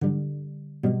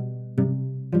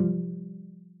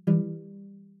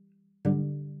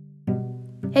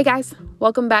Hey guys,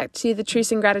 welcome back to the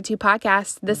Truth and Gratitude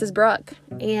podcast. This is Brooke,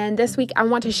 and this week I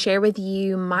want to share with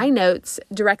you my notes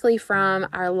directly from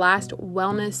our last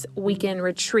wellness weekend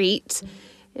retreat.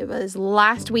 It was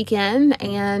last weekend,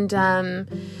 and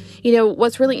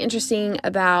what's really interesting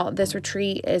about this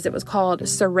retreat is it was called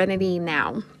Serenity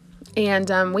Now.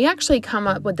 And we actually come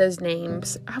up with those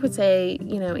names, I would say,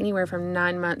 anywhere from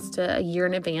 9 months to a year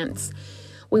in advance.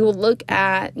 We will look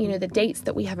at, the dates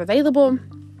that we have available.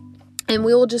 And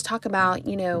we will just talk about,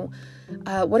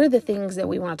 what are the things that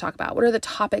we want to talk about? What are the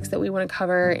topics that we want to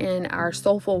cover in our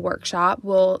Soulful workshop?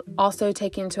 We'll also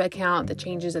take into account the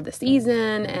changes of the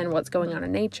season and what's going on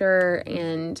in nature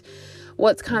and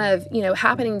what's kind of,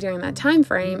 happening during that time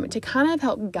frame to kind of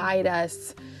help guide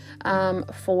us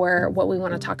for what we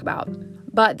want to talk about.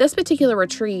 But this particular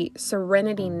retreat,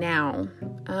 Serenity Now,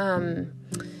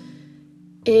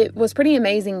 it was pretty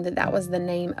amazing that was the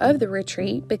name of the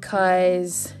retreat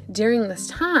because during this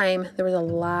time, there was a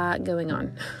lot going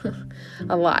on.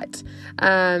 A lot.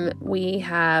 We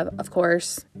have, of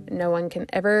course, no one can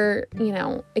ever,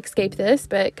 escape this,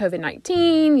 but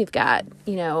COVID-19, you've got,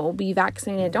 be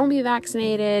vaccinated, don't be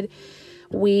vaccinated.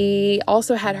 We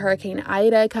also had Hurricane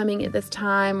Ida coming at this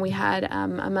time. We had a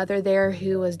mother there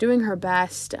who was doing her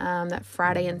best that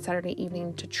Friday and Saturday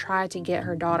evening to try to get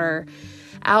her daughter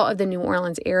out of the New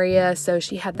Orleans area. So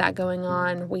she had that going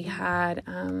on. We had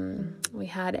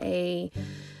a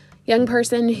young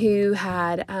person who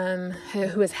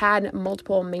has had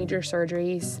multiple major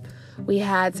surgeries. We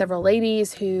had several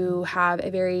ladies who have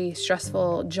a very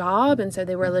stressful job, and so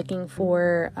they were looking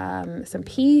for some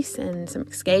peace and some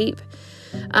escape.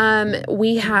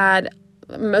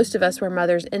 Most of us were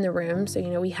mothers in the room. So,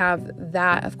 we have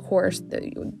that, of course,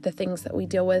 the things that we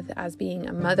deal with as being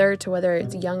a mother, to whether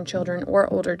it's young children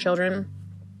or older children.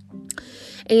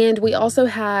 And we also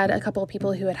had a couple of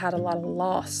people who had a lot of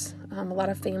loss, a lot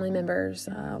of family members,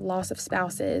 loss of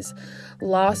spouses,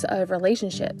 loss of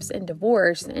relationships and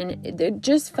divorce. And it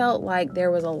just felt like there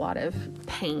was a lot of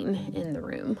pain in the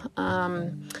room.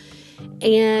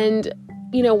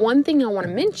 One thing I want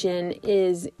to mention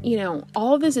is,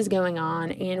 all of this is going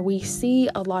on and we see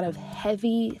a lot of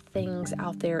heavy things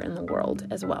out there in the world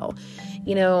as well.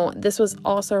 This was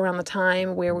also around the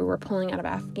time where we were pulling out of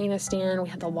Afghanistan. We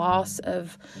had the loss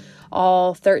of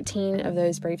all 13 of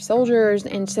those brave soldiers.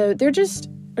 And so there's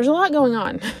a lot going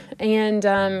on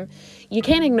and you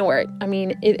can't ignore it. I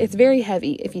mean, it's very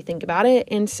heavy if you think about it.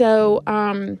 And so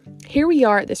here we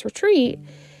are at this retreat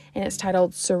and it's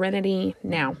titled Serenity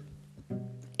Now.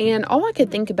 And all I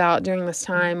could think about during this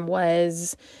time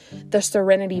was the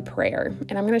Serenity Prayer.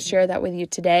 And I'm going to share that with you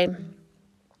today.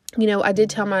 I did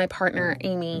tell my partner,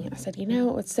 Amy, I said,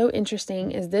 what's so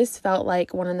interesting is this felt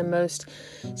like one of the most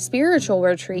spiritual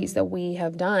retreats that we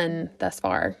have done thus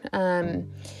far.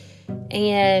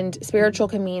 And spiritual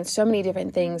can mean so many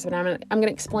different things, but I'm going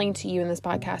to explain to you in this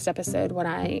podcast episode what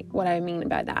I mean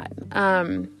by that.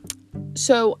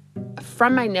 So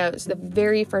from my notes, the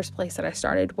very first place that I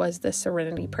started was the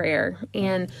Serenity Prayer.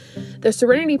 And the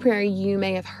Serenity Prayer you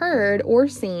may have heard or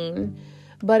seen,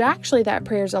 but actually that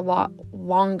prayer is a lot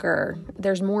longer.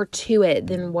 There's more to it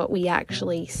than what we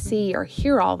actually see or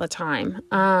hear all the time.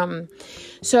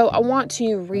 So I want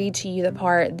to read to you the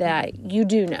part that you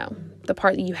do know, the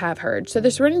part that you have heard. So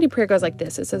the Serenity Prayer goes like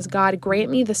this. It says, God, grant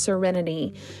me the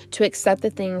serenity to accept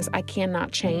the things I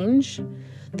cannot change,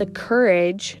 the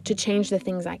courage to change the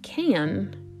things I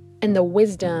can, and the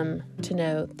wisdom to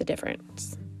know the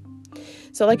difference.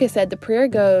 So like I said, the prayer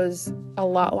goes a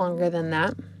lot longer than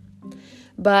that.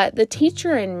 But the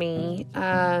teacher in me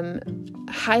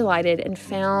highlighted and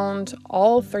found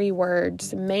all three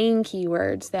words, main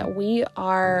keywords that we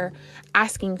are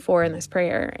asking for in this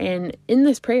prayer. And in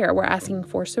this prayer, we're asking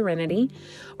for serenity,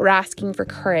 we're asking for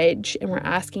courage, and we're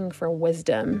asking for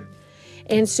wisdom.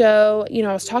 And so,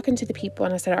 I was talking to the people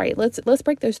and I said, all right, let's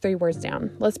break those three words down.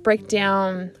 Let's break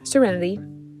down serenity,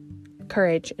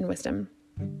 courage, and wisdom.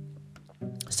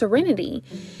 Serenity,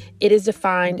 it is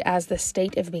defined as the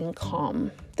state of being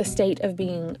calm, the state of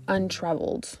being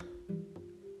untroubled.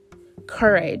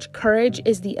 Courage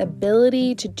is the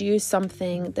ability to do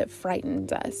something that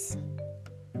frightens us.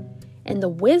 And the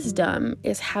wisdom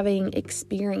is having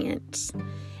experience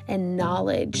and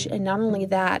knowledge. And not only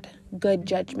that, good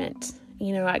judgment.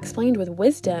 I explained with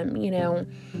wisdom,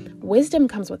 wisdom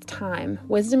comes with time.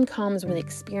 Wisdom comes with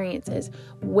experiences.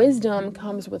 Wisdom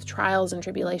comes with trials and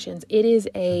tribulations. It is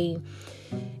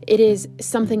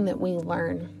something that we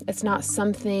learn. It's not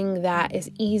something that is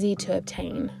easy to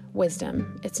obtain.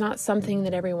 Wisdom. It's not something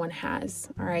that everyone has.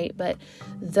 All right. But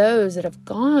those that have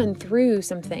gone through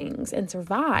some things and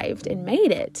survived and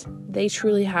made it, they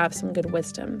truly have some good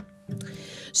wisdom.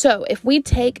 So if we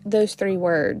take those 3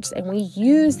 words and we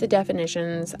use the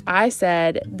definitions, I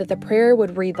said that the prayer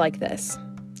would read like this.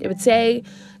 It would say,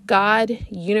 God,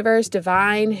 universe,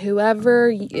 divine,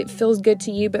 whoever it feels good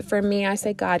to you. But for me, I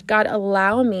say, God,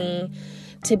 allow me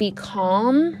to be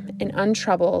calm and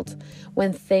untroubled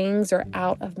when things are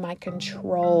out of my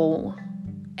control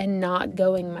and not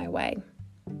going my way.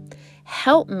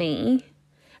 Help me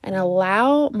and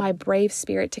allow my brave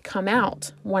spirit to come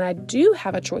out when I do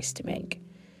have a choice to make.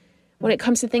 When it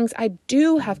comes to things I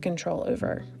do have control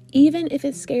over, even if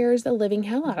it scares the living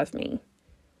hell out of me.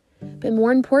 But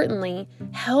more importantly,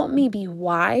 help me be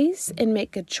wise and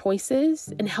make good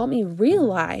choices, and help me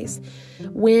realize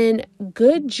when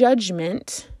good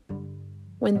judgment,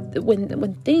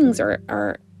 when things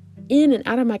are in and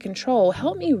out of my control,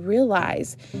 help me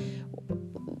realize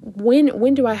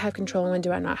when do I have control and when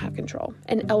do I not have control,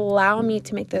 and allow me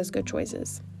to make those good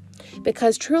choices.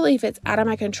 Because truly, if it's out of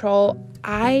my control,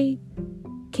 I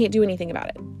can't do anything about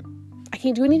it. I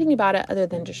can't do anything about it other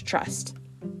than just trust.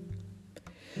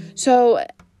 So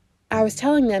I was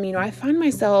telling them, I find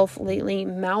myself lately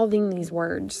mouthing these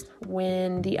words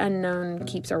when the unknown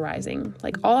keeps arising.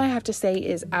 Like, all I have to say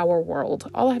is our world.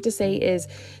 All I have to say is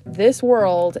this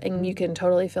world, and you can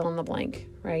totally fill in the blank,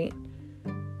 right?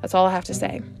 That's all I have to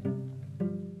say.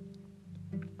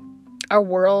 Our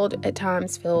world at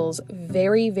times feels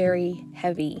very, very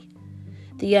heavy.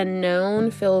 The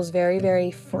unknown feels very,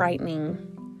 very frightening.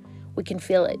 We can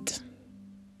feel it.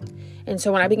 And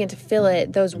so when I begin to feel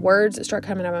it, those words that start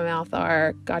coming out of my mouth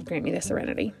are, God, grant me the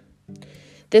serenity.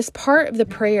 This part of the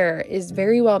prayer is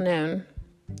very well known,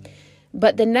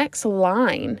 but the next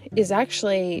line is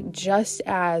actually just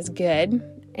as good.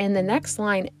 And the next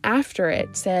line after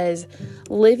it says,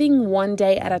 living one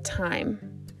day at a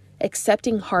time,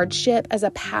 accepting hardship as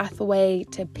a pathway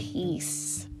to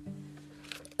peace.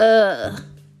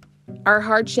 Our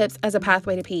hardships as a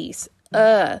pathway to peace.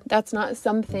 That's not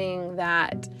something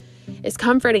that is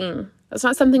comforting. That's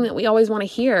not something that we always want to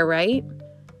hear, right?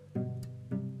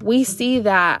 We see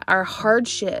that our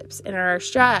hardships and our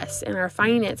stress and our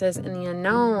finances and the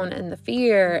unknown and the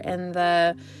fear and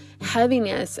the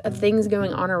heaviness of things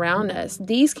going on around us,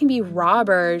 these can be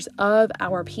robbers of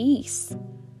our peace.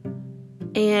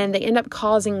 And they end up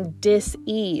causing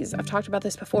dis-ease. I've talked about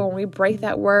this before. When we break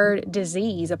that word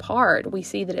disease apart, we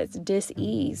see that it's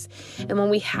dis-ease. And when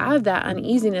we have that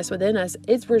uneasiness within us,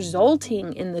 it's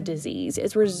resulting in the disease.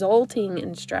 It's resulting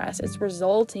in stress. It's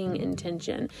resulting in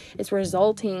tension. It's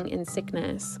resulting in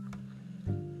sickness.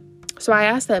 So I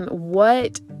asked them,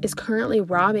 what is currently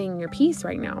robbing your peace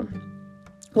right now?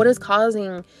 What is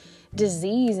causing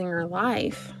disease in your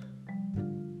life?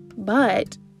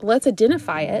 But let's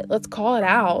identify it. Let's call it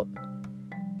out.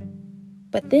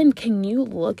 But then can you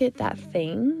look at that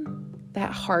thing,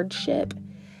 that hardship,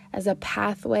 as a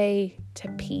pathway to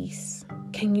peace?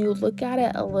 Can you look at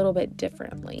it a little bit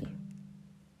differently?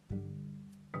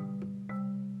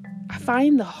 I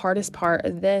find the hardest part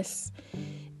of this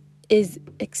is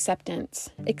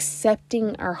acceptance.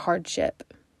 Accepting our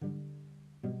hardship.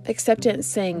 Acceptance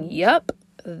saying, yep,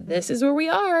 this is where we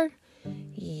are.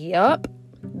 Yep.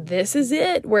 This is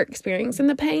it. We're experiencing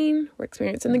the pain. We're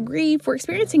experiencing the grief. We're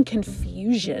experiencing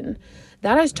confusion.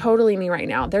 That is totally me right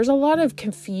now. There's a lot of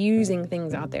confusing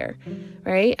things out there,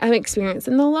 right? I'm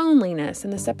experiencing the loneliness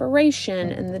and the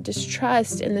separation and the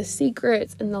distrust and the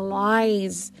secrets and the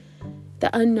lies,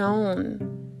 the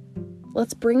unknown.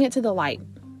 Let's bring it to the light,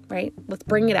 right? Let's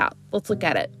bring it out. Let's look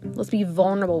at it. Let's be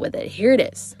vulnerable with it. Here it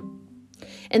is.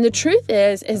 And the truth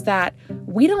is that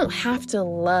we don't have to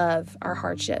love our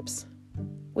hardships.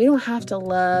 We don't have to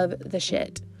love the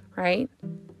shit, right?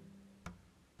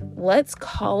 Let's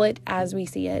call it as we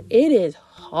see it. It is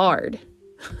hard.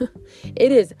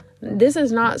 This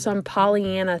is not some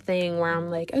Pollyanna thing where I'm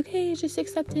like, okay, just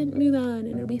accept it, move on,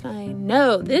 and it'll be fine.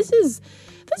 No, this is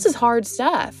hard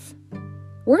stuff.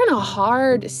 We're in a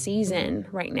hard season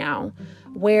right now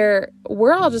where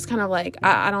we're all just kind of like,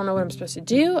 I don't know what I'm supposed to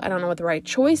do. I don't know what the right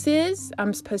choice is.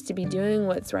 I'm supposed to be doing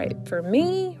what's right for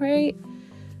me, right?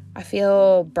 I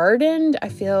feel burdened. I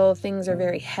feel things are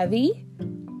very heavy.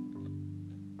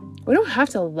 We don't have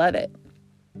to love it.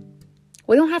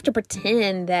 We don't have to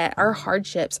pretend that our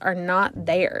hardships are not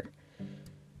there.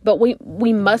 But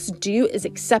we must do is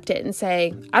accept it and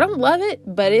say, I don't love it,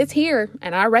 but it's here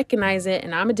and I recognize it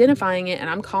and I'm identifying it and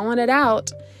I'm calling it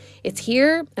out. It's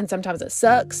here and sometimes it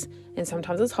sucks and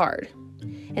sometimes it's hard.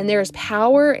 And there's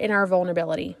power in our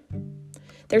vulnerability.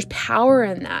 There's power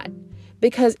in that.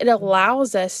 Because it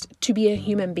allows us to be a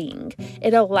human being.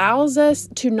 It allows us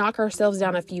to knock ourselves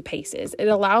down a few paces. It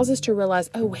allows us to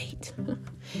realize, oh, wait,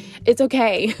 It's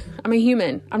okay. I'm a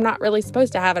human. I'm not really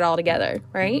supposed to have it all together,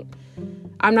 right?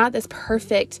 I'm not this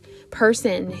perfect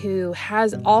person who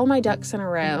has all my ducks in a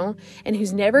row and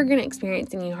who's never going to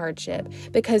experience any hardship.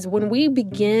 Because when we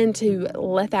begin to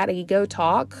let that ego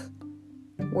talk,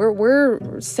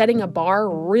 we're setting a bar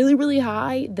really, really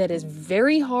high that is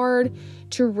very hard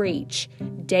to reach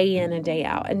day in and day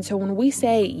out. And so when we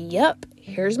say, yep,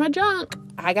 here's my junk,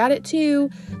 I got it too,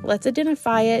 let's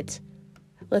identify it.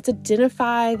 Let's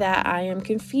identify that I am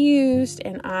confused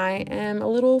and I am a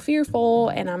little fearful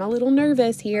and I'm a little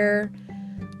nervous here.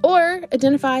 Or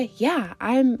identify, yeah,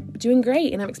 I'm doing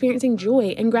great and I'm experiencing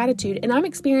joy and gratitude and I'm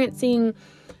experiencing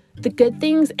the good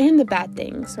things and the bad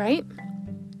things, right?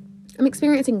 I'm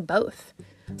experiencing both.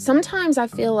 Sometimes I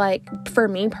feel like, for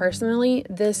me personally,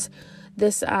 this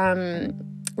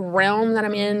realm that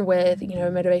I'm in with,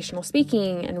 motivational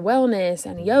speaking and wellness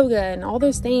and yoga and all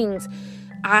those things,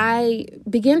 I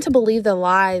begin to believe the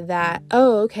lie that,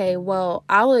 oh, okay, well,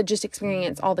 I'll just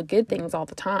experience all the good things all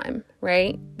the time,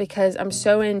 right? Because I'm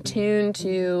so in tune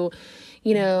to,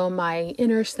 my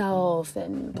inner self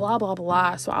and blah, blah,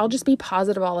 blah. So I'll just be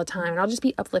positive all the time and I'll just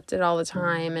be uplifted all the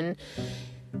time. And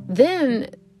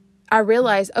then I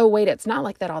realized, oh, wait, it's not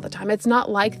like that all the time. It's not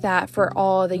like that for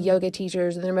all the yoga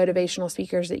teachers and the motivational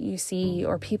speakers that you see,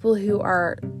 or people who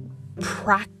are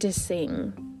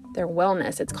practicing their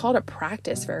wellness. It's called a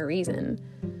practice for a reason,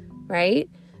 right?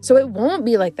 So it won't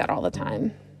be like that all the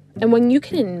time. And when you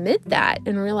can admit that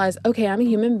and realize, okay, I'm a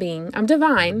human being, I'm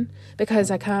divine because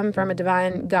I come from a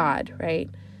divine God, right?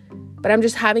 But I'm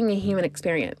just having a human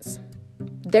experience.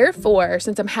 Therefore,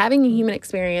 since I'm having a human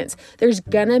experience, there's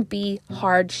gonna be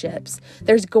hardships.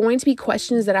 There's going to be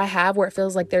questions that I have where it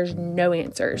feels like there's no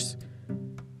answers.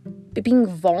 But being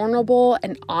vulnerable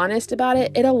and honest about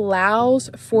it, it allows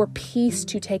for peace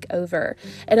to take over.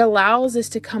 It allows us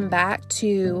to come back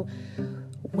to,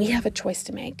 we have a choice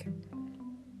to make.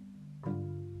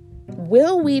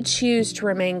 Will we choose to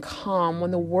remain calm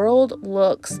when the world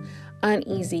looks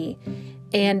uneasy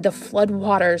and the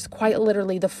floodwaters, quite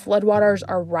literally, the floodwaters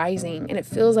are rising and it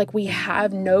feels like we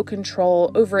have no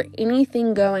control over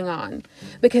anything going on?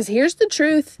 Because here's the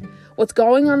truth. What's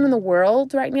going on in the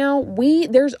world right now,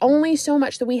 there's only so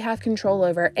much that we have control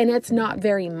over, and it's not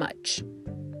very much.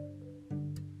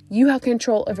 You have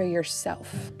control over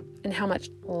yourself and how much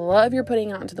love you're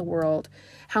putting out into the world,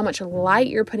 how much light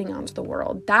you're putting out into the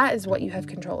world. That is what you have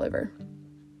control over.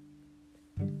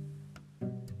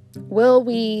 Will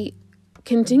we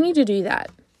continue to do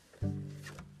that?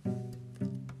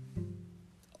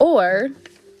 Or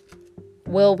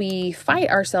will we fight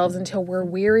ourselves until we're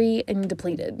weary and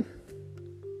depleted?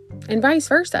 And vice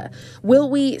versa. Will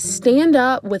we stand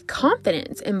up with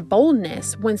confidence and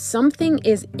boldness when something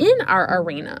is in our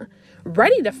arena,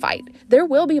 ready to fight? There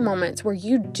will be moments where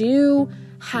you do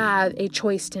have a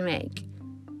choice to make.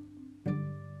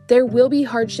 There will be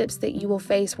hardships that you will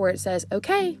face where it says,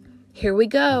 okay, here we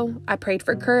go. I prayed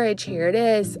for courage. Here it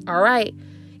is. All right.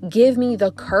 Give me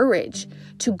the courage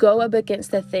to go up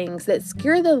against the things that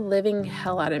scare the living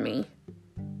hell out of me.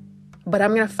 But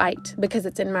I'm going to fight because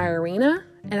it's in my arena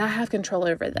and I have control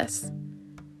over this.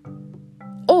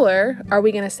 Or are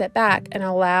we going to sit back and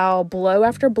allow blow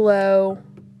after blow,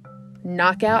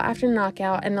 knockout after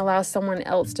knockout, and allow someone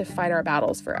else to fight our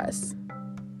battles for us?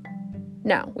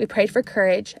 No, we prayed for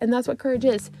courage, and that's what courage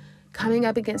is. Coming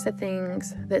up against the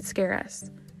things that scare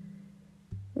us.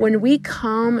 When we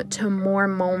come to more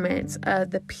moments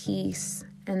of the peace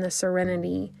and the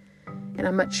serenity in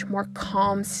a much more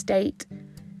calm state,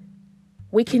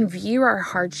 we can view our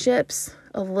hardships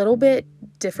a little bit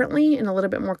differently and a little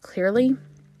bit more clearly.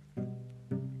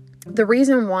 The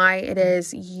reason why it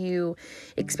is you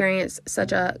experience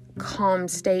such a calm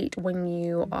state when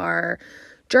you are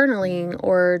journaling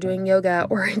or doing yoga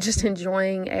or just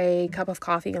enjoying a cup of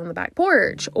coffee on the back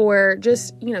porch or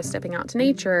just, stepping out to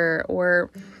nature or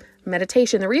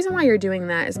meditation. The reason why you're doing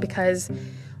that is because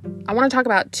I want to talk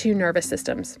about two nervous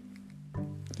systems.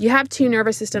 You have two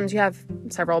nervous systems. You have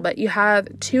several, but you have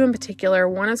two in particular.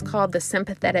 One is called the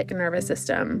sympathetic nervous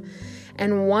system,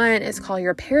 and one is called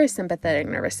your parasympathetic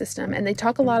nervous system. And they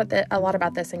talk a lot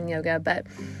about this in yoga, but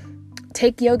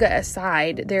take yoga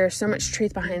aside, there's so much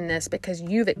truth behind this because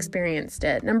you've experienced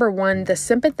it. Number one, the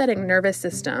sympathetic nervous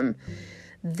system.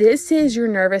 This is your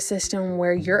nervous system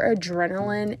where your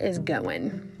adrenaline is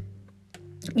going.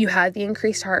 You have the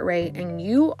increased heart rate and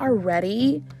you are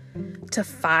ready to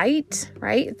fight,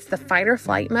 right? It's the fight or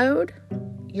flight mode.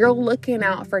 You're looking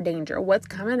out for danger. What's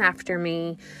coming after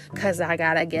me? Because I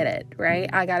got to get it, right?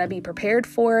 I got to be prepared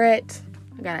for it.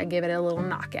 I got to give it a little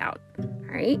knockout,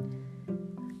 right?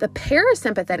 The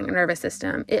parasympathetic nervous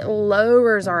system, it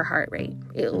lowers our heart rate.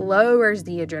 It lowers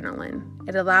the adrenaline.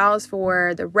 It allows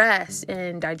for the rest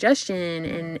and digestion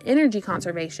and energy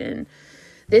conservation.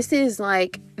 This is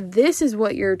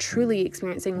what you're truly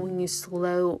experiencing when you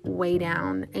slow way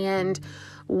down. And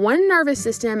one nervous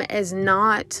system is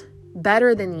not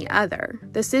better than the other.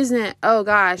 This isn't, oh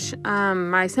gosh,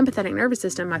 my sympathetic nervous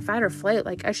system, my fight or flight,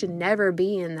 like I should never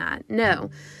be in that.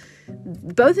 No.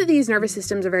 Both of these nervous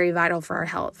systems are very vital for our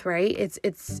health, right?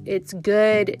 It's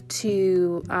good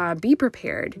to be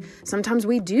prepared. Sometimes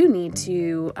we do need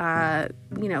to,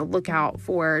 look out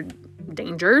for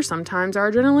danger. Sometimes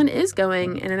our adrenaline is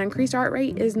going, and an increased heart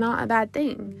rate is not a bad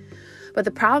thing. But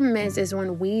the problem is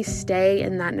when we stay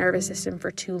in that nervous system for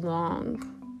too long,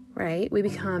 right? We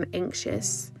become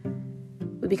anxious.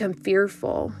 We become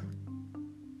fearful.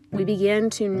 We begin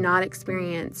to not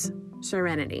experience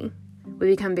serenity. We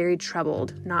become very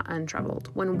troubled, not untroubled,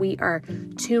 when we are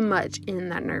too much in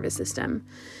that nervous system.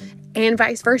 And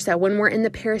vice versa, when we're in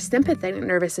the parasympathetic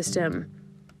nervous system,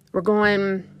 we're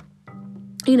going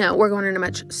at a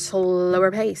much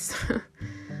slower pace. A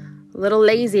little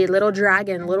lazy, a little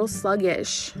dragging, a little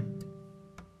sluggish.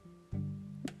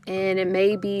 And it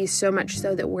may be so much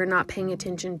so that we're not paying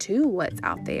attention to what's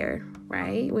out there,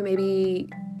 right? We may be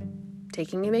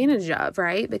taking advantage of,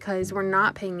 right? Because we're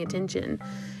not paying attention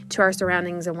to our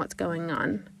surroundings and what's going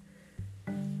on.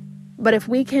 But if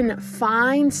we can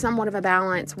find somewhat of a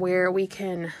balance where we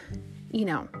can,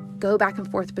 go back and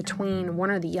forth between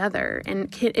one or the other, and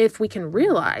if we can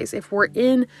realize if we're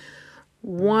in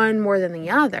one more than the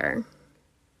other,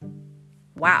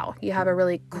 wow, you have a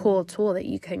really cool tool that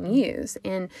you can use.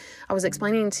 And I was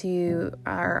explaining to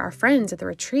our friends at the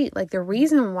retreat, like the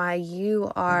reason why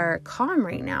you are calm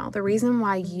right now, the reason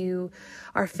why you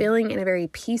are feeling in a very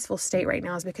peaceful state right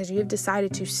now is because you've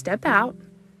decided to step out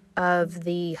of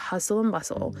the hustle and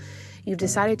bustle. You've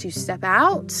decided to step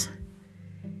out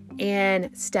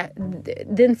and step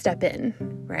in,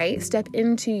 right? Step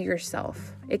into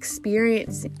yourself,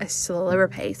 experience a slower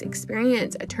pace,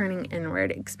 experience a turning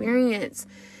inward, experience,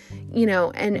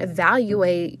 and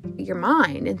evaluate your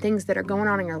mind and things that are going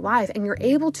on in your life. And you're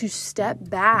able to step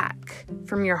back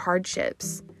from your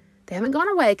hardships. They haven't gone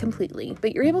away completely,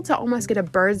 but you're able to almost get a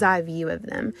bird's eye view of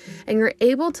them. And you're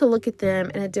able to look at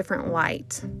them in a different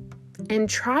light and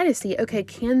try to see, okay,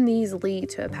 can these lead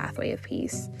to a pathway of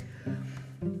peace?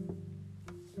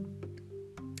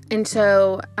 And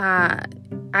so I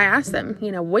asked them,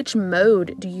 which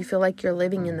mode do you feel like you're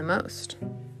living in the most?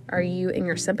 Are you in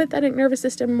your sympathetic nervous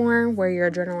system more, where your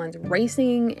adrenaline's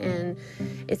racing and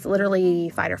it's literally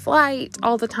fight or flight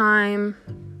all the time?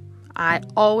 I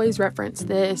always reference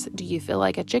this. Do you feel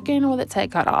like a chicken with its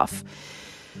head cut off?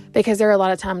 Because there are a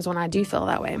lot of times when I do feel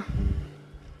that way.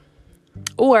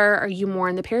 Or are you more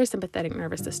in the parasympathetic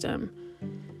nervous system,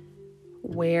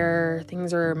 where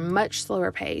things are much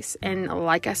slower pace? And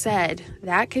like I said,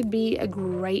 that could be a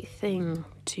great thing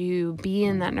to be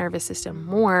in that nervous system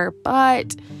more,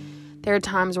 but there are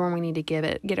times when we need to get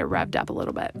it revved up a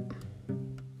little bit.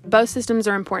 Both systems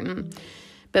are important,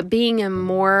 but being in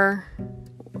one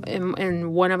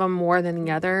of them more than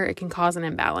the other, it can cause an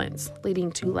imbalance,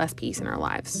 leading to less peace in our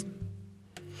lives.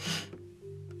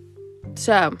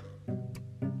 So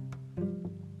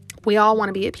we all want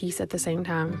to be at peace at the same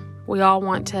time. We all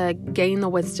want to gain the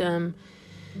wisdom.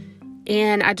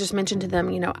 And I just mentioned to them,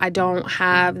 I don't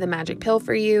have the magic pill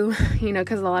for you,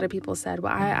 because a lot of people said,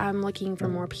 well, I'm looking for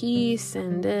more peace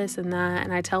and this and that.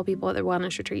 And I tell people at their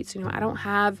wellness retreats, I don't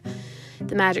have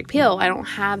the magic pill. I don't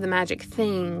have the magic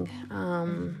thing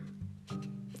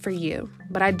for you.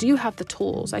 But I do have the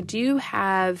tools. I do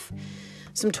have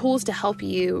some tools to help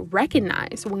you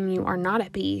recognize when you are not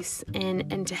at peace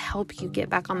and to help you get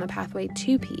back on the pathway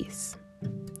to peace.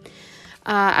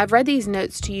 I've read these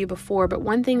notes to you before, but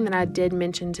one thing that I did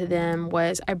mention to them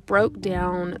was I broke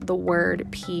down the word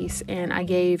peace and I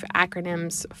gave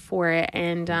acronyms for it.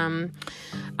 And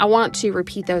I want to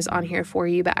repeat those on here for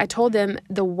you, but I told them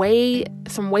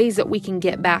some ways that we can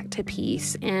get back to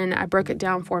peace. And I broke it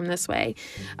down for them this way.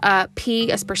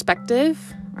 P is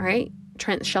perspective, right?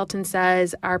 Trent Shelton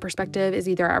says our perspective is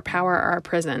either our power or our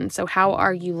prison. So how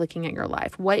are you looking at your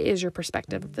life? What is your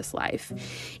perspective of this life?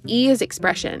 E is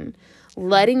expression.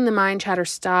 Letting the mind chatter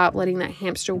stop, letting that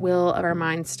hamster wheel of our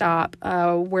mind stop.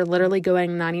 We're literally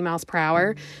going 90 miles per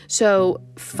hour. So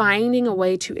finding a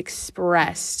way to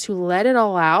express, to let it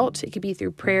all out. It could be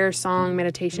through prayer, song,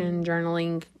 meditation,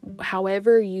 journaling,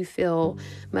 however you feel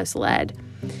most led.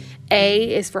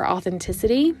 A is for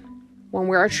authenticity. When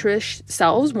we're our true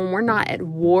selves, when we're not at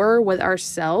war with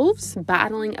ourselves,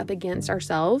 battling up against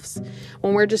ourselves,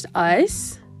 when we're just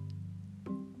us,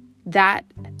 that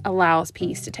allows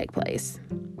peace to take place.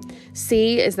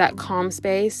 C is that calm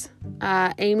space.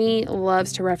 Amy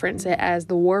loves to reference it as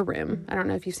the War Room. I don't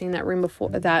know if you've seen that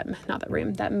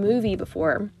movie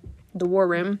before, The War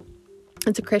Room.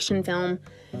 It's a Christian film,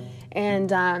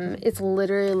 and it's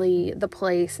literally the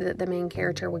place that the main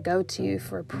character would go to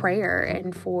for prayer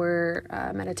and for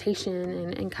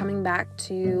meditation and coming back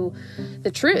to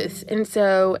the truth. And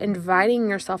so inviting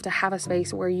yourself to have a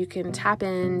space where you can tap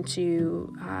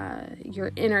into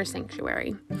your inner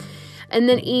sanctuary. And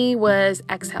then E was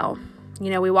exhale.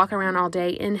 We walk around all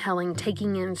day inhaling,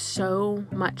 taking in so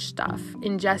much stuff,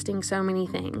 ingesting so many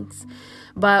things,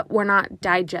 but we're not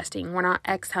digesting, we're not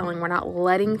exhaling, we're not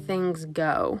letting things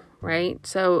go, right?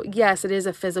 So yes, it is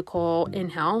a physical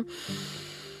inhale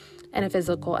and a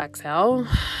physical exhale,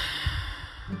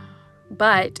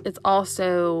 but it's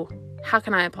also, how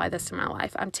can I apply this to my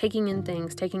life? I'm taking in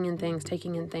things,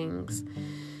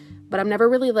 but I'm never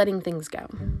really letting things go.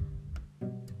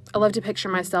 I love to picture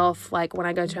myself like when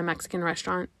I go to a Mexican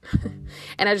restaurant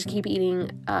and I just keep eating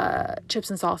chips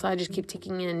and salsa. I just keep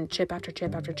taking in chip after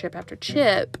chip after chip after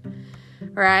chip,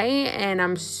 right? And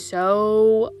I'm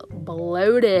so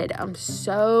bloated. I'm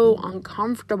so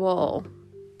uncomfortable.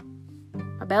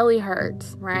 My belly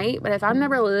hurts, right? But if I'm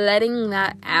never letting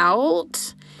that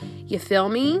out, you feel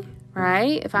me,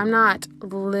 right? If I'm not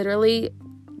literally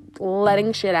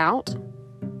letting shit out,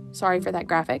 sorry for that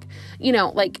graphic,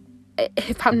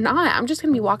 if I'm not, I'm just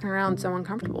going to be walking around so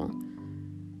uncomfortable,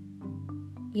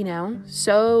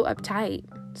 so uptight,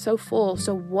 so full.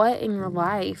 So what in your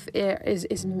life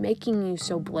is making you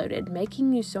so bloated,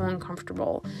 making you so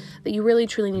uncomfortable that you really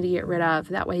truly need to get rid of?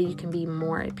 That way you can be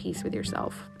more at peace with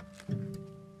yourself.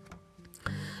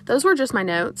 Those were just my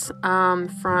notes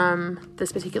from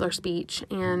this particular speech.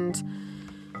 And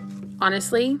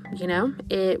honestly,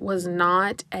 it was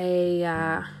not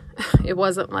it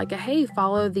wasn't like hey,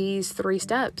 follow these 3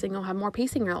 steps and you'll have more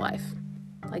peace in your life.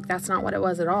 Like, that's not what it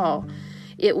was at all.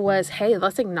 It was, hey,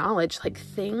 let's acknowledge,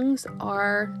 things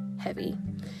are heavy.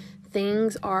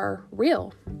 Things are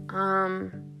real.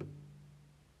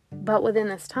 But within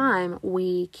this time,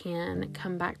 we can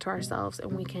come back to ourselves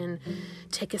and we can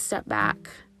take a step back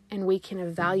and we can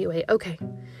evaluate, okay,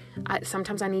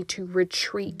 sometimes I need to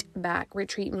retreat back.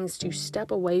 Retreat means to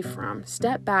step away from,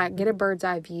 step back, get a bird's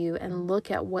eye view, and look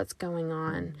at what's going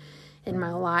on in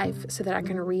my life so that I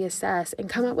can reassess and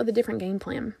come up with a different game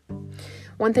plan.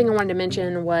 One thing I wanted to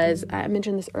mention was, I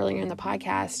mentioned this earlier in the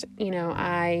podcast,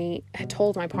 I had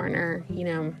told my partner,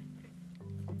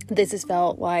 this has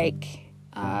felt like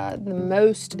the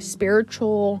most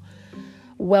spiritual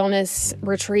wellness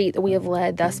retreat that we have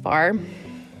led thus far.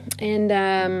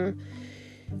 And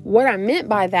what I meant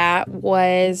by that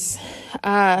was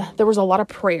there was a lot of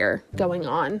prayer going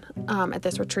on at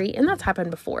this retreat, and that's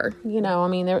happened before.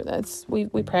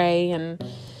 We pray, and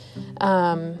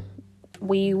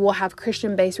we will have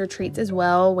Christian-based retreats as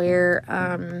well, where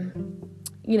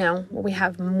we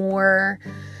have more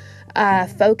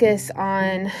focus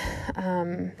on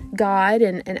God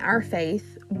and our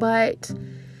faith. But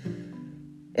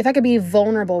if I could be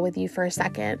vulnerable with you for a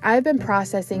second, I've been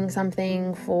processing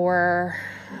something for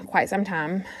quite some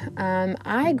time.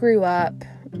 I grew up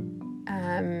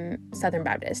Southern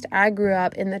Baptist. I grew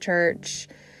up in the church.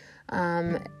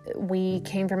 We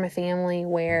came from a family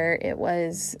where it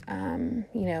was, go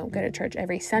to church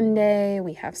every Sunday.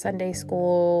 We have Sunday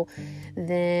school.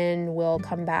 Then we'll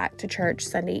come back to church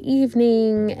Sunday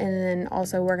evening. And then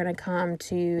also we're going to come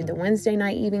to the Wednesday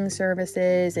night evening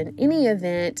services, and any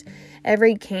event,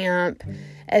 every camp,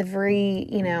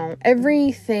 everything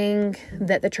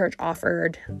that the church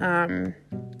offered.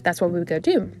 That's what we would go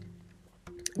do.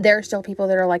 There are still people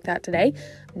that are like that today.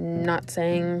 Not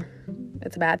saying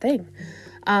it's a bad thing.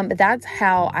 But that's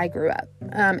how I grew up.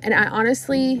 And I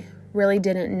honestly really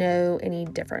didn't know any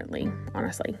differently,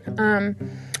 honestly.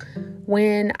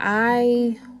 When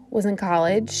I was in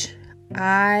college,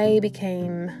 I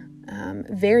became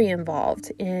very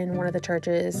involved in one of the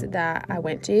churches that I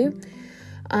went to.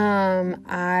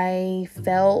 I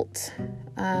felt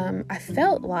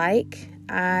like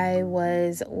I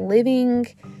was living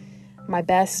my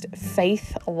best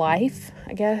faith life,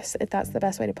 I guess, if that's the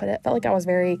best way to put it. Felt like I was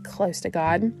very close to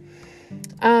God.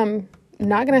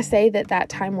 Not going to say that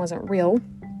time wasn't real,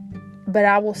 but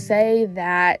I will say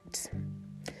that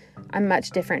I'm much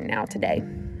different now today.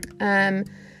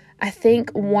 I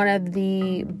think one of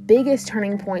the biggest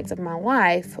turning points of my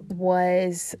life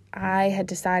was I had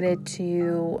decided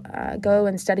to go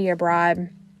and study abroad.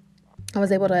 I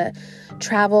was able to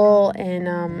travel,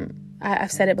 and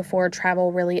I've said it before,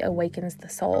 travel really awakens the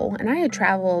soul. And I had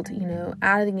traveled,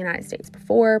 out of the United States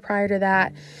before, prior to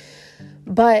that.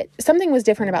 But something was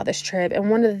different about this trip, and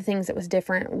one of the things that was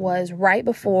different was right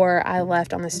before I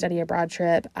left on the study abroad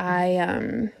trip,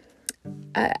 our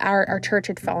church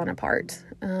had fallen apart.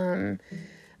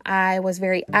 I was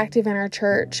very active in our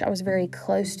church. I was very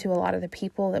close to a lot of the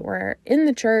people that were in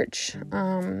the church,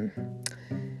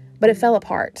 but it fell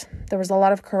apart. There was a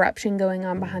lot of corruption going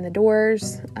on behind the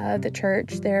doors of the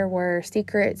church. There were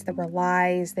secrets, there were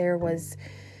lies, there was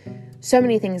so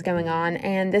many things going on,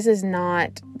 and this is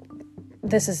not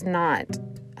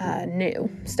new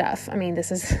stuff. I mean,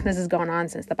 this is going on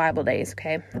since the Bible days,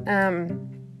 okay?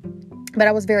 But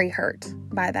I was very hurt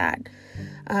by that.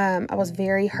 I was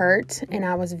very hurt, and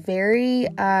I was very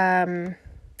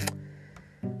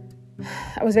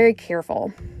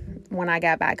careful when I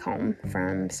got back home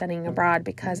from studying abroad,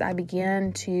 because I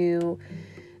began to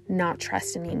not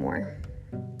trust anymore.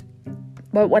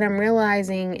 But what I'm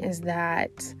realizing is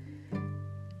that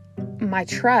my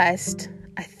trust,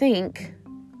 I think,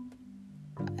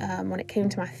 when it came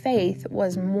to my faith,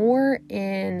 was more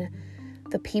in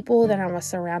the people that I was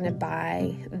surrounded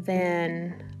by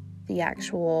than the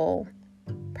actual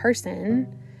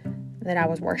person that I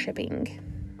was worshiping.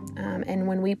 And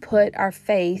when we put our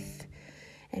faith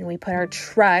and we put our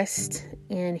trust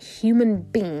in human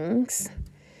beings,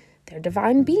 they're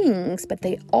divine beings, but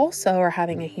they also are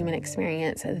having a human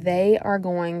experience. They are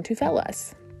going to fail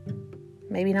us.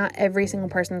 Maybe not every single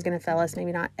person is going to fail us.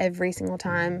 Maybe not every single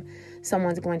time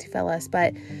someone's going to fail us.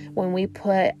 But when we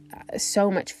put so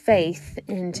much faith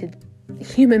into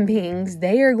human beings,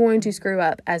 they are going to screw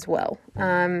up as well.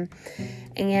 And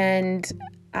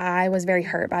I was very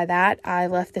hurt by that. I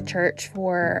left the church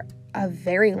for a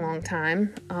very long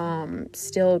time,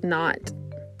 still not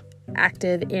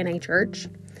active in a church.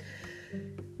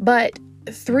 But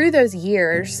through those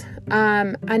years,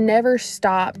 I never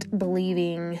stopped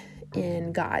believing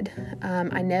in God.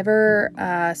 I never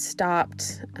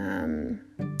stopped. I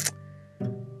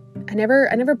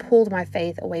never pulled my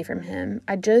faith away from Him.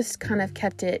 I just kind of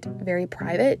kept it very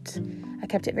private. I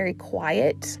kept it very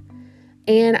quiet,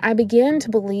 and I began to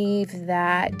believe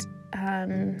that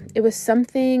it was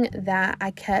something that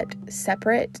I kept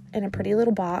separate in a pretty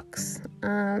little box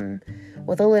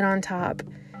with a lid on top,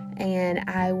 and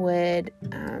I would.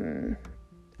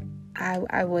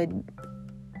 I would,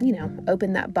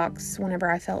 open that box whenever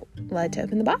I felt led to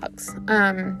open the box.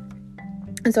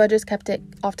 And so I just kept it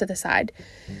off to the side.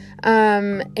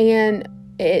 And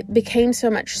it became so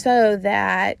much so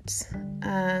that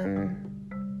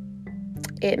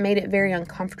it made it very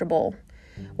uncomfortable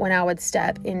when I would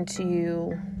step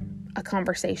into a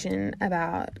conversation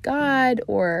about God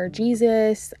or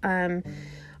Jesus.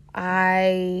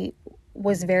 I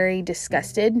was very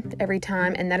disgusted every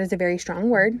time, and that is a very strong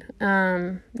word.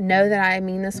 Know that I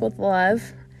mean this with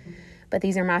love, but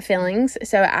these are my feelings.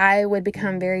 So I would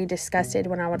become very disgusted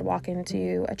when I would walk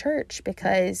into a church,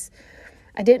 because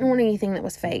I didn't want anything that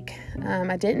was fake.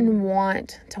 I didn't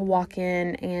want to walk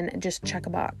in and just check a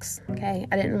box, okay?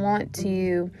 I didn't want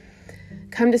to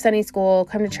come to Sunday school,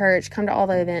 come to church, come to all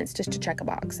the events just to check a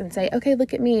box and say, okay,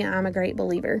 look at me, I'm a great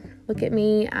believer. Look at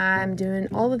me, I'm doing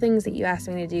all the things that you asked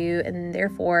me to do, and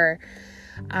therefore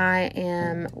I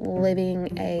am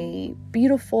living a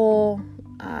beautiful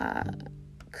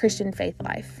Christian faith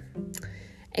life.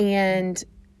 And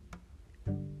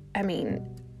I mean,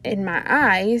 in my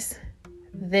eyes,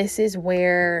 this is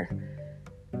where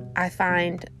I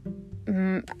find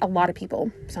a lot of people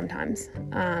sometimes.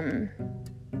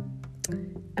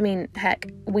 I mean,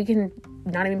 heck, we can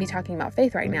not even be talking about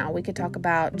faith right now. We could talk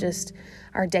about just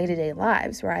our day-to-day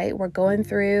lives, right? We're going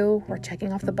through, we're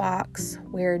checking off the box,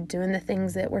 we're doing the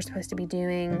things that we're supposed to be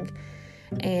doing,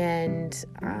 and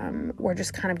we're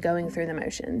just kind of going through the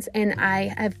motions. And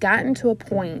I have gotten to a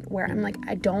point where I'm like,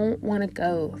 I don't want to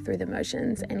go through the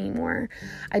motions anymore.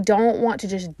 I don't want to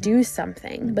just do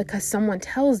something because someone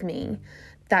tells me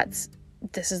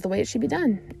this is the way it should be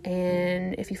done.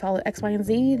 And if you follow X, Y, and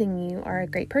Z, then you are a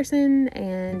great person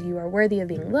and you are worthy of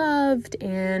being loved.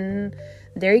 And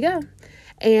there you go.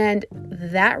 And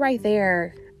that right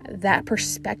there, that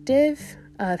perspective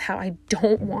of how I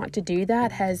don't want to do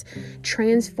that has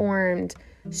transformed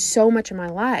so much of my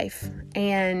life.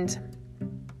 And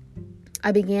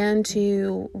I began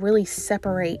to really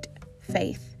separate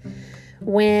faith.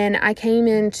 When I came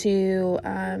into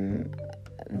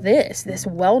this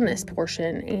wellness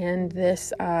portion and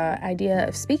this idea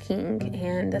of speaking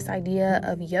and this idea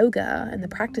of yoga and the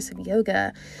practice of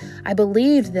yoga, I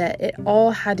believed that it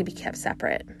all had to be kept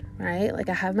separate, right? Like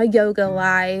I have my yoga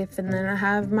life, and then I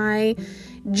have my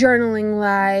journaling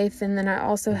life, and then I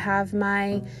also have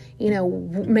my,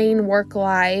 main work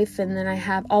life, and then I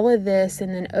have all of this,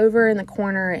 and then over in the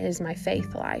corner is my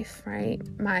faith life, right?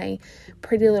 My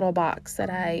pretty little box that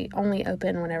I only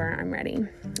open whenever I'm ready.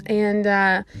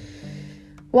 And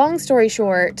long story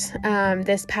short,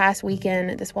 this past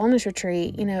weekend at this wellness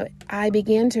retreat, I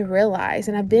began to realize,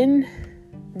 and I've been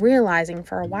realizing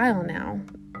for a while now,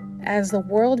 as the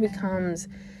world becomes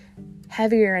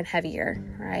heavier and heavier,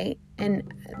 right?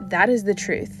 And that is the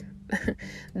truth.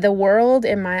 The world,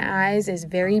 in my eyes, is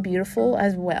very beautiful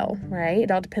as well, right?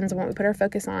 It all depends on what we put our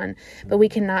focus on, but we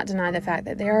cannot deny the fact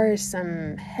that there are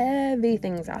some heavy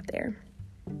things out there.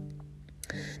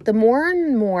 The more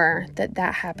and more that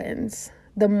happens,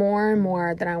 the more and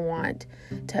more that I want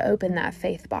to open that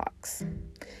faith box.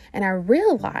 And I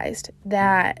realized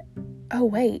that, oh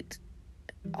wait,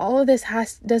 all of this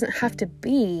doesn't have to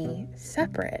be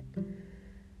separate.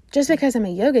 Just because I'm a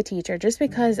yoga teacher, just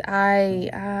because I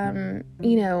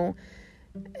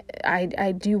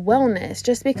do wellness,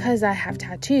 just because I have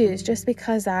tattoos, just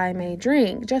because I may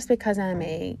drink, just because I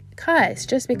may cuss,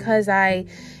 just because I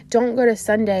don't go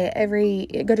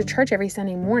to church every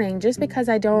Sunday morning, just because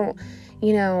I don't,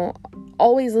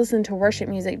 always listen to worship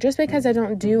music, just because I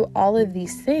don't do all of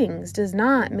these things does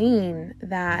not mean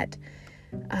that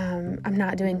I'm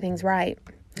not doing things right.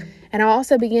 And I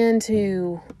also began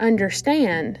to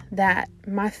understand that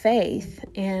my faith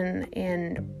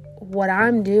and what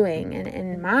I'm doing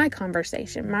and my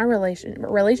conversation, my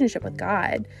relationship with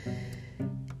God,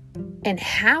 and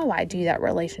how I do that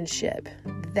relationship,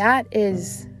 that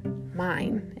is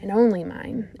mine and only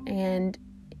mine. And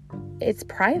it's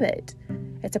private.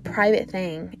 It's a private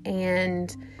thing.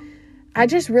 And I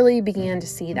just really began to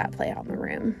see that play out in the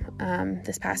room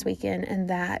this past weekend, and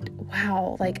that,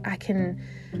 wow, like I can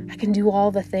do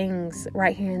all the things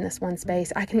right here in this one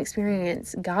space. I can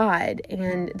experience God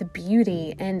and the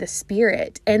beauty and the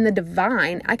spirit and the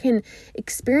divine. I can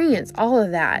experience all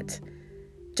of that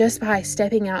just by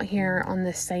stepping out here on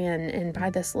this sand and by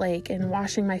this lake and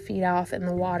washing my feet off in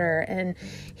the water and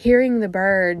hearing the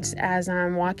birds as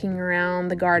I'm walking around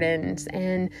the gardens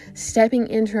and stepping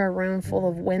into a room full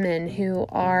of women who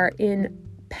are in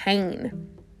pain,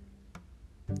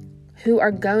 who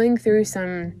are going through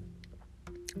some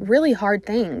really hard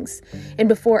things. And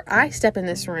before I step in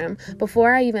this room,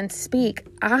 before I even speak,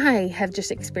 I have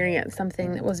just experienced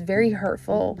something that was very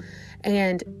hurtful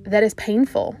and that is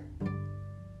painful.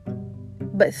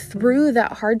 But through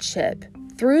that hardship,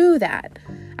 through that,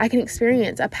 I can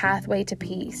experience a pathway to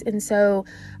peace. And so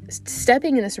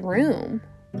stepping in this room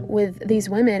with these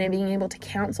women and being able to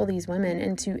counsel these women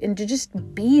and to just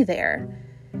be there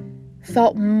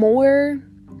felt more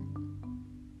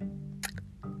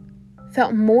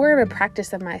of a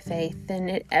practice of my faith than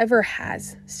it ever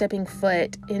has, stepping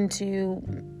foot into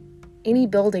any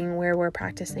building where we're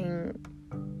practicing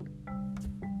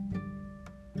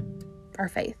our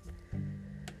faith.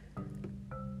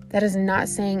 That is not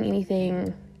saying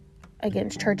anything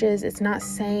against churches. It's not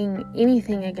saying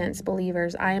anything against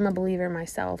believers. I am a believer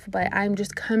myself, but I'm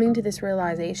just coming to this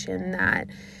realization that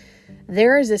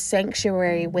there is a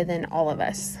sanctuary within all of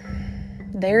us.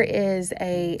 There is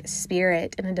a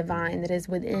spirit and a divine that is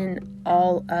within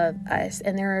all of us.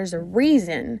 And there is a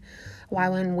reason why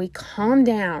when we calm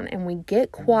down and we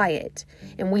get quiet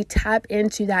and we tap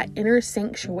into that inner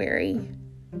sanctuary,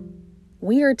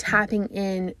 we are tapping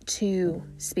into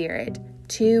spirit,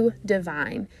 to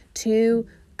divine, to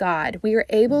God. We are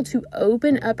able to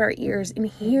open up our ears and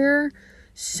hear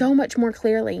so much more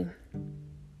clearly.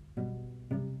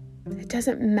 It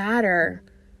doesn't matter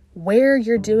where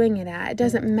you're doing it at. It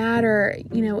doesn't matter,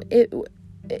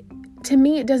 to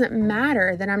me, it doesn't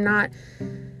matter that I'm not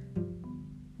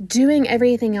doing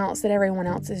everything else that everyone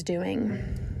else is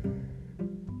doing.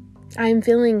 I'm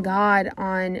feeling God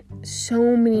on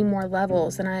so many more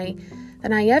levels than I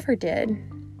ever did.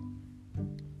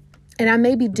 And I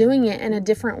may be doing it in a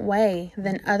different way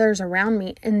than others around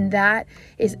me. And that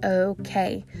is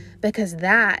okay, because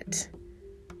that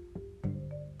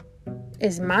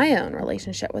is my own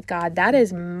relationship with God. That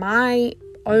is my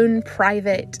own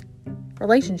private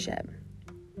relationship.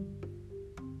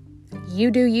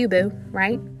 You do you, boo,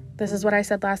 right? This is what I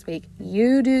said last week.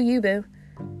 You do you, boo.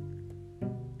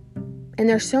 And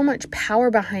there's so much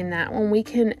power behind that when we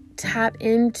can tap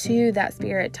into that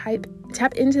spirit,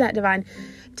 tap into that divine,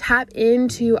 tap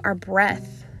into our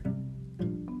breath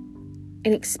and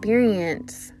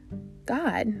experience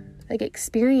God, like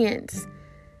experience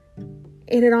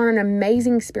it on an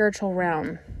amazing spiritual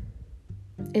realm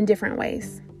in different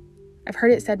ways. I've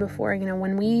heard it said before,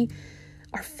 when we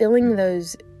are feeling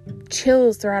those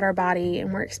chills throughout our body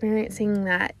and we're experiencing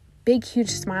that big, huge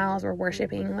smile as we're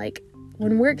worshiping. Like,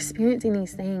 when we're experiencing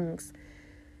these things,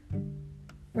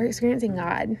 we're experiencing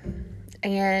God.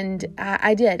 And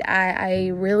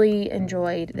I really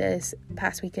enjoyed this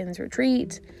past weekend's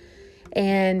retreat.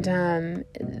 And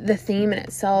the theme in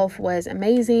itself was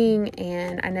amazing.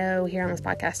 And I know here on this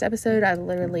podcast episode, I've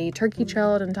literally turkey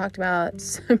trailed and talked about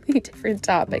so many different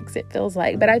topics, it feels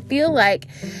like. But I feel like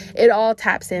it all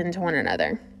taps into one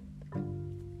another.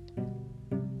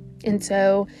 And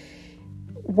so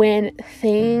when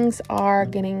things are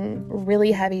getting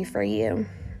really heavy for you,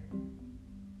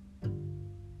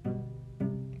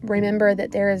 remember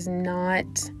that there is not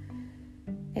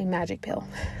a magic pill.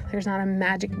 There's not a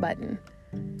magic button.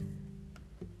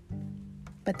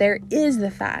 But there is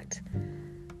the fact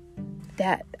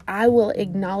that I will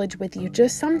acknowledge with you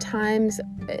just sometimes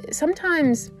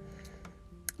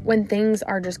when things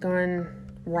are just going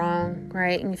wrong,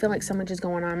 right? And you feel like so much is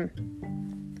going on.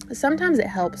 Sometimes it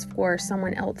helps for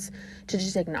someone else to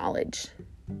just acknowledge,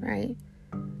 right?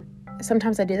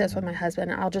 Sometimes I do this with my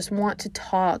husband. I'll just want to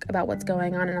talk about what's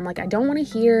going on. And I'm like, I don't want to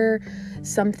hear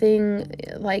something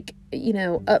like,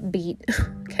 upbeat.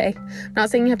 Okay. I'm not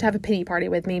saying you have to have a pity party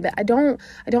with me, but I don't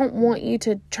want you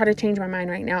to try to change my mind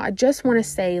right now. I just want to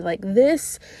say, like,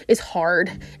 this is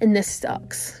hard and this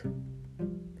sucks.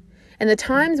 And the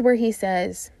times where he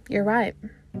says, you're right.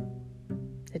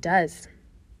 It does.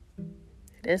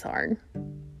 It is hard.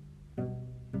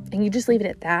 And you just leave it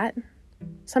at that.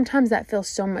 Sometimes that feels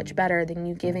so much better than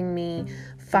you giving me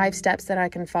 5 steps that I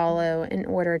can follow in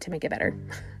order to make it better,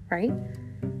 right?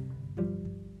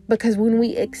 Because when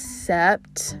we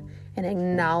accept and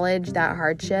acknowledge that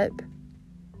hardship,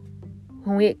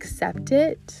 when we accept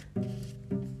it,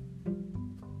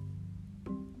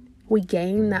 we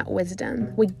gain that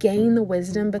wisdom. We gain the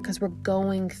wisdom because we're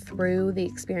going through the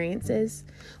experiences.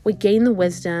 We gain the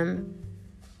wisdom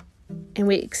and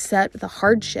we accept the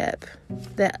hardship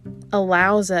that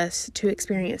allows us to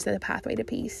experience the pathway to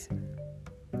peace.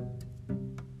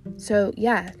 So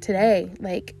yeah, today,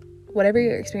 like, whatever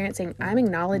you're experiencing, I'm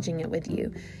acknowledging it with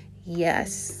you.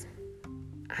 Yes,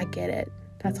 I get it.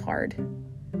 That's hard.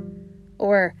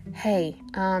 Or, hey,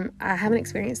 I haven't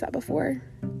experienced that before,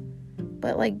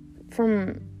 but like,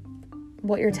 from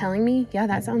what you're telling me, yeah,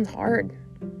 that sounds hard.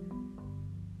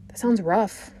 That sounds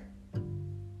rough.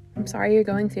 I'm sorry you're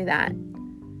going through that.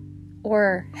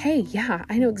 Or, hey, yeah,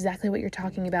 I know exactly what you're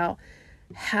talking about.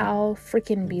 How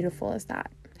freaking beautiful is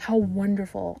that? How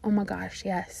wonderful. Oh my gosh,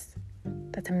 yes.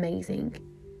 That's amazing.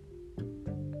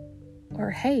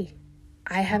 Or, hey,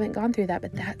 I haven't gone through that,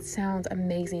 but that sounds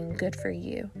amazing. Good for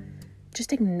you.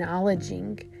 Just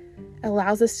acknowledging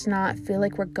allows us to not feel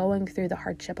like we're going through the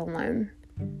hardship alone.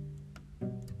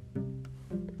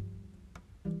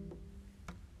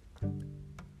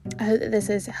 I hope that this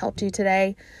has helped you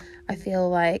today. I feel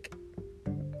like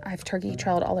I've turkey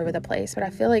trailed all over the place, but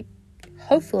I feel like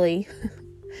hopefully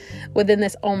within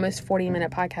this almost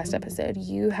 40-minute podcast episode,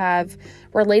 you have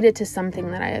related to something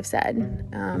that I have said.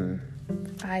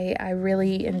 I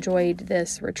really enjoyed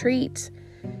this retreat,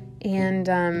 and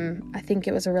I think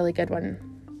it was a really good one.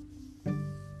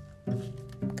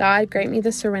 God, grant me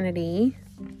the serenity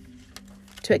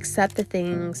to accept the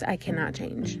things I cannot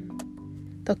change,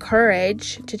 the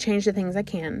courage to change the things I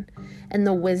can, and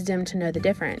the wisdom to know the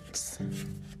difference.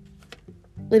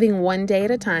 Living one day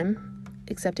at a time,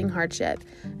 accepting hardship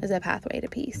as a pathway to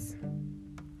peace.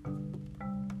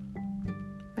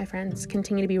 My friends,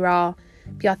 continue to be raw,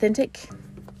 be authentic,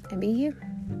 and be you.